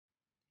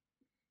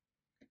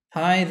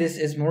Hi, this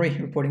is Mori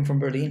reporting from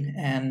Berlin,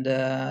 and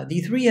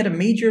D3 had a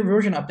major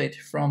version update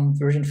from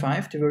version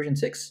 5 to version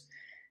 6.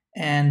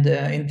 And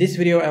in this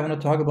video, I want to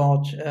talk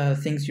about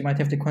things you might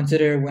have to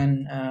consider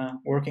when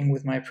working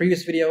with my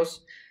previous videos,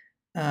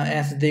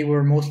 as they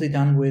were mostly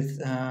done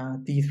with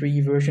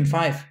D3 version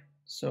 5.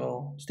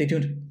 So stay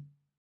tuned.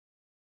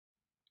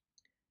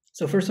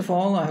 So first of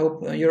all, I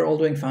hope you're all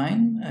doing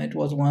fine. It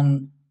was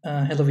one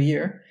hell of a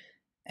year,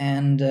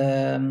 and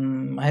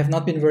I have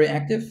not been very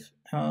active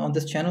on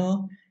this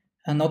channel.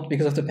 Not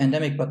because of the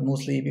pandemic, but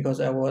mostly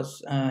because I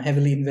was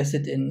heavily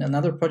invested in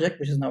another project,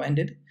 which is now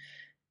ended.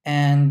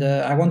 And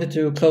I wanted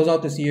to close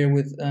out this year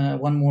with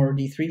one more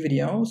D3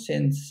 video,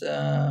 since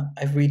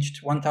I've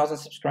reached 1,000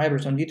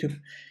 subscribers on YouTube,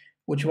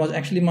 which was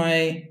actually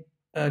my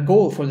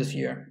goal for this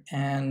year.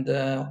 And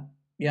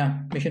yeah,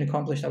 mission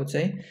accomplished, I would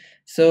say.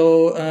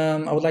 So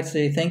I would like to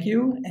say thank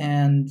you,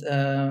 and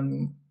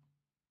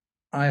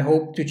I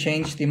hope to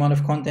change the amount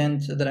of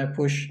content that I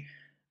push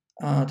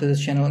to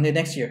this channel in the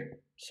next year.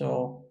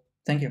 So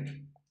thank you.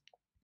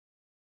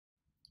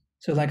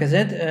 So like I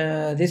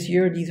said, this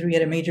year D3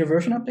 had a major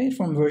version update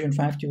from version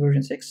 5 to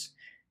version 6.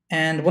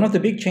 And one of the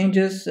big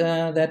changes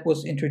that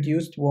was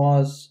introduced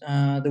was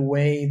the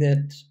way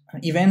that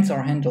events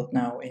are handled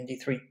now in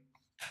D3.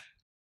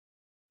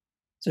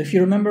 So if you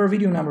remember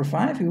video number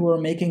 5, we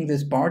were making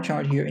this bar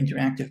chart here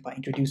interactive by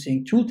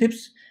introducing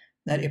tooltips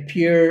that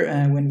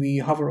appear when we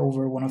hover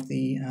over one of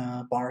the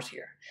bars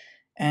here.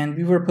 And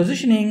we were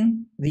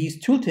positioning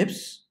these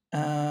tooltips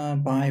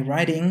by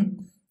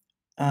writing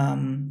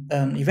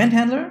an event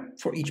handler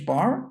for each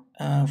bar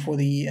for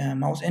the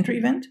mouse entry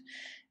event,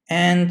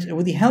 and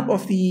with the help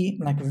of the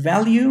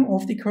value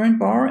of the current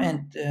bar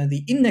and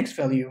the index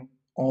value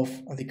of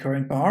the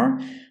current bar,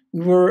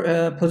 we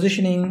were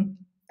positioning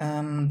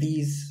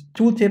these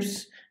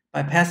tooltips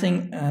by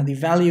passing the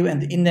value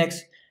and the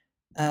index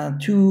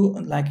to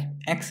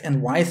X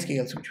and Y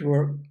scales,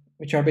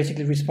 which are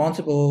basically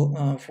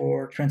responsible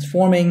for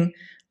transforming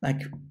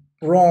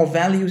raw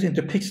values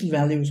into pixel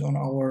values on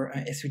our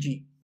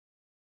SVG.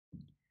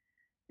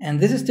 And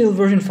this is still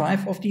version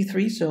 5 of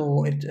D3,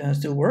 so it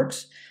still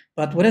works.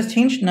 But what has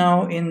changed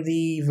now in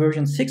the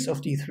version 6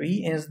 of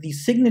D3 is the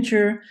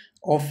signature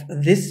of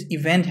this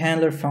event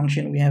handler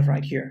function we have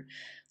right here.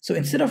 So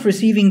instead of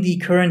receiving the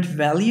current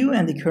value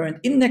and the current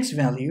index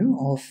value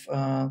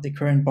of the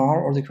current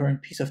bar or the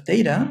current piece of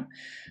data,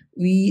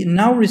 we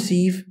now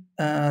receive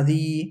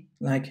the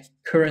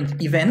current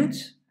event,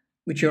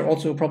 which you're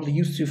also probably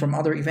used to from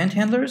other event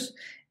handlers,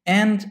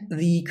 and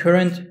the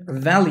current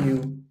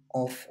value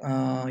of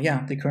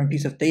the current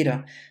piece of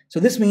data. So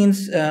this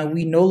means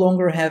we no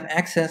longer have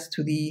access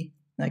to the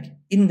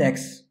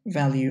index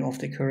value of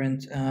the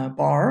current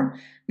bar,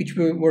 which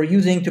we're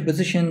using to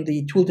position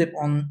the tooltip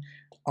on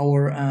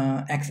our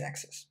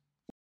x-axis.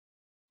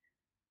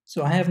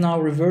 So I have now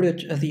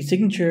reverted the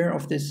signature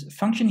of this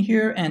function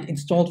here and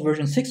installed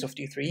version 6 of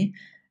D3.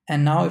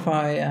 And now if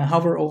I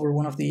hover over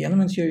one of the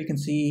elements here, you can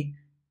see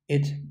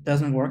it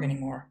doesn't work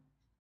anymore.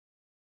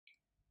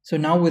 So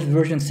now with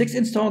version 6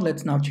 installed,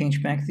 let's now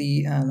change back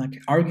the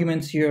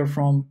arguments here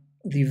from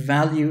the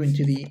value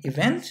into the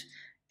event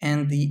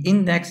and the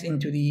index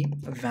into the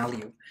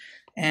value.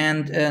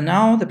 And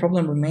now the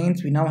problem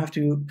remains, we now have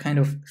to kind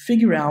of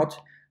figure out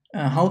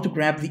how to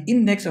grab the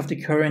index of the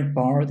current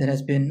bar that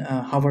has been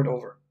hovered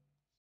over.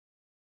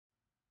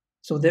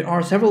 So there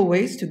are several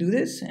ways to do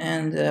this,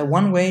 and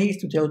one way is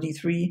to tell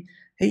D3,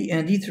 hey,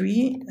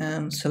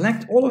 D3,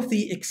 select all of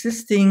the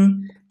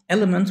existing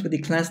elements with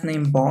the class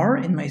name bar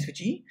in my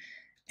SVG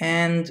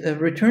and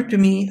return to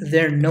me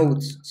their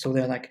nodes. So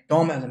they're like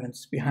DOM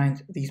elements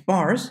behind these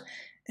bars,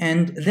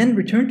 and then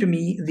return to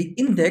me the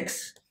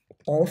index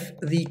of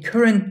the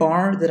current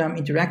bar that I'm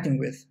interacting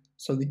with.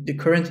 So the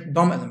current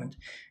DOM element.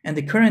 And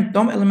the current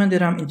DOM element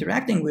that I'm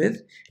interacting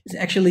with is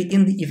actually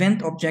in the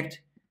event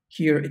object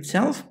here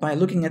itself by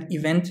looking at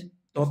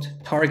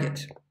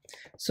event.target.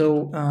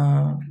 So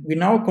we're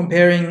now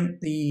comparing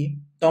the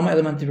DOM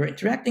element that we're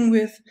interacting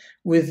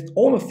with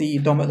all of the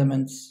DOM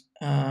elements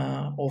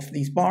of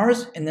these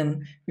bars, and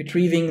then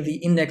retrieving the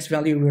index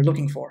value we're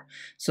looking for.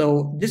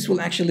 So this will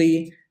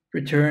actually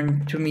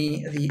return to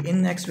me the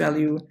index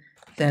value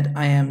that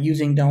I am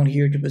using down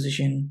here to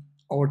position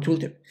our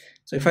tooltip.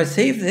 So if I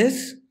save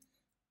this,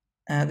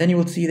 then you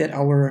will see that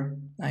our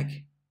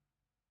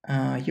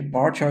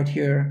bar chart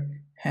here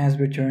has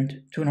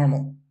returned to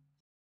normal.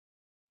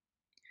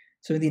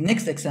 So in the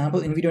next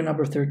example, in video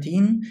number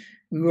 13,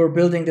 we were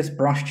building this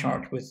brush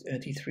chart with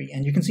D3.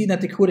 And you can see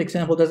that the code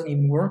example doesn't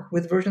even work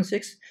with version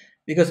 6,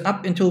 because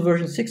up until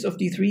version 6 of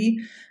D3,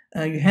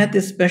 you had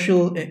this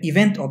special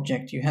event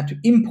object you had to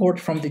import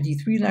from the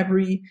D3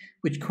 library,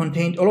 which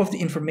contained all of the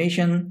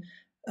information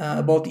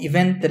about the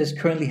event that is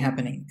currently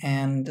happening.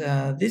 And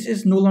this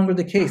is no longer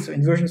the case. So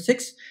in version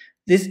 6,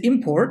 this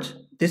import,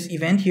 this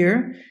event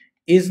here,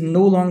 is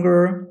no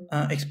longer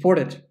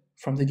exported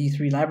from the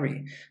D3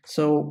 library.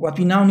 So what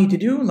we now need to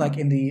do, like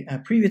in the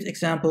previous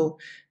example,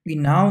 we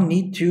now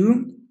need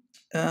to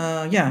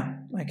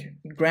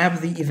grab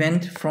the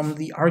event from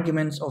the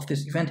arguments of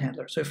this event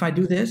handler. So if I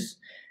do this,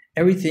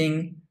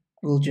 everything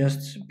will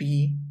just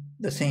be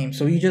the same.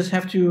 So you just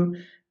have to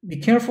be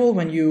careful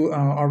when you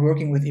are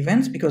working with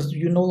events, because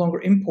you no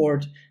longer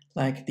import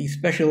like these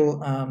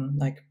special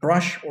like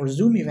brush or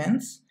zoom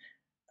events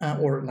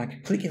or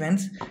like click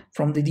events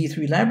from the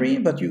D3 library,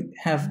 but you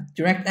have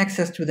direct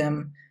access to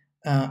them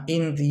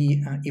in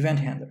the event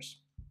handlers.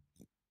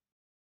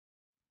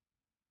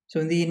 So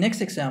in the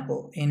next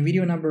example, in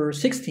video number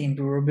 16,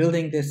 we were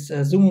building this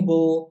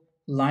zoomable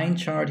line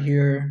chart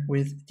here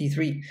with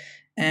D3.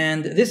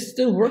 And this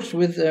still works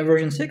with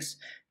version 6,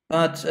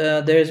 but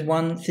there's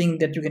one thing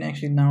that you can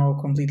actually now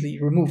completely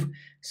remove.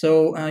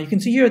 So you can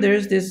see here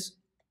there's this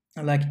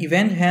like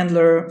event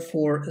handler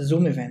for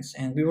zoom events.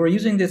 And we were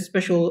using this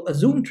special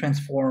zoom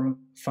transform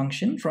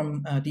function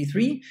from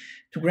D3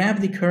 to grab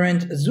the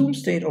current zoom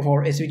state of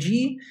our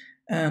SVG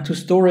to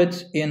store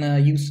it in a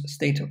use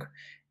state hook.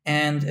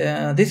 And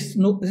this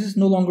is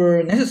no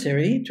longer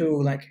necessary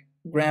to like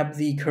grab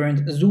the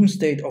current zoom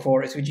state of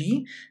our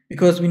SVG,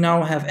 because we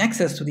now have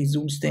access to the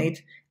zoom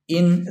state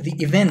in the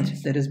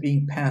event that is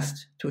being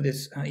passed to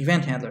this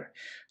event handler.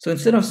 So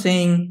instead of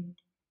saying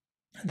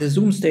the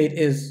zoom state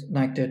is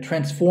like the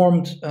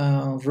transformed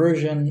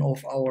version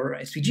of our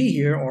SVG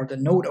here, or the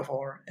node of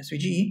our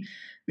SVG,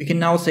 we can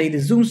now say the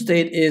zoom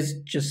state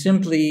is just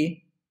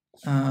simply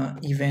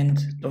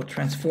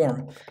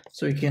event.transform.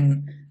 So you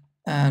can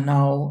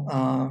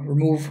now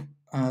remove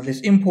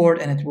this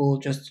import, and it will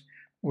just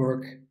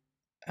work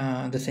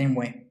the same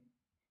way.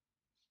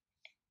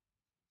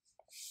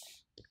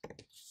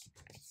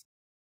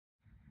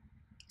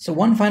 So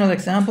one final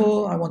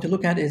example I want to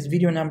look at is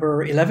video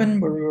number 11,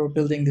 where we were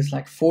building this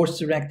like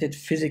force-directed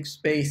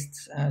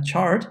physics-based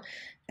chart.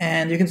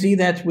 And you can see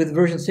that with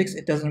version 6,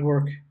 it doesn't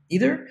work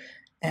either.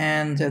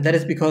 And that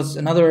is because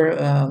another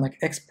like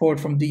export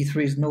from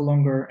D3 is no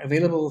longer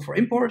available for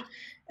import.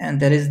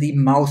 And that is the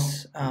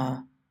mouse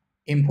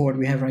import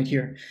we have right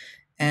here.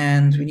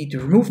 And we need to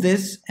remove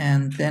this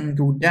and then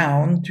go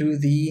down to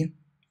the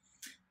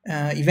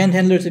event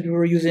handlers that we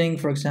were using.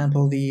 For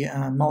example, the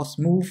mouse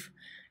move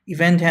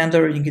event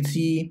handler. You can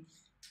see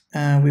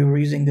we were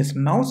using this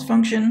mouse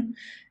function,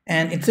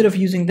 and instead of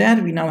using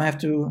that, we now have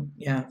to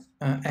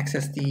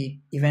access the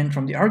event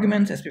from the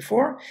arguments as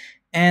before.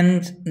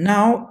 And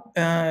now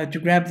to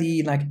grab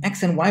the like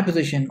X and Y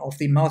position of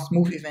the mouse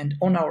move event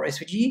on our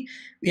SVG,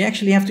 we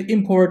actually have to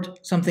import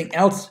something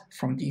else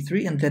from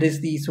D3, and that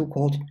is the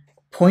so-called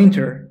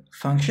pointer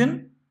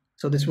function.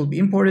 So this will be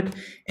imported,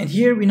 and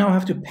here we now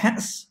have to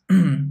pass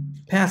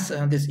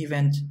this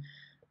event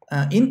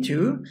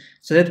into,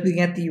 so that we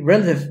get the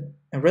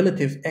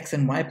relative X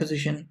and Y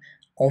position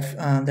of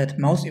that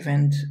mouse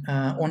event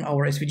on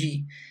our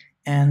SVG.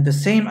 And the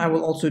same I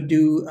will also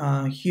do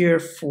here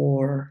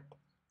for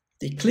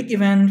the click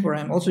event, where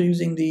I'm also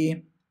using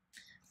the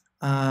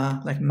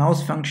like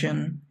mouse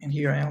function, and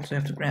here I also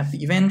have to grab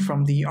the event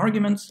from the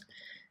arguments.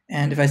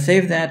 And if I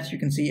save that, you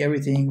can see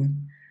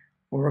everything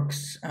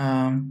works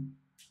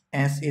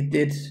as it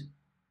did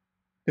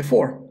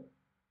before.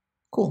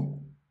 Cool.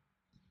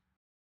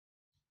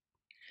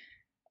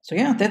 So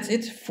yeah, that's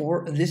it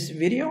for this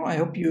video. I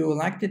hope you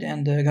liked it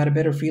and got a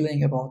better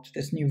feeling about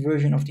this new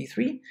version of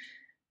D3.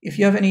 If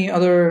you have any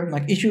other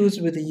like issues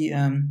with the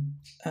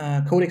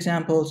code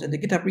examples in the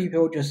GitHub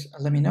repo, just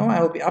let me know.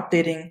 I will be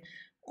updating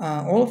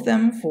all of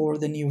them for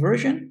the new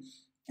version.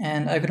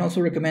 And I can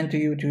also recommend to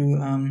you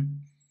to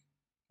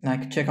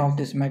like check out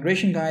this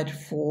migration guide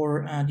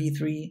for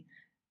D3.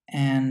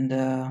 And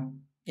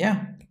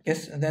yeah, I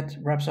guess that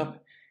wraps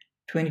up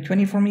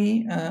 2020 for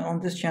me on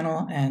this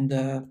channel.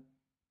 And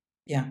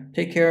yeah,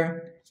 take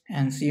care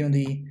and see you in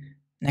the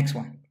next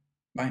one.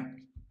 Bye.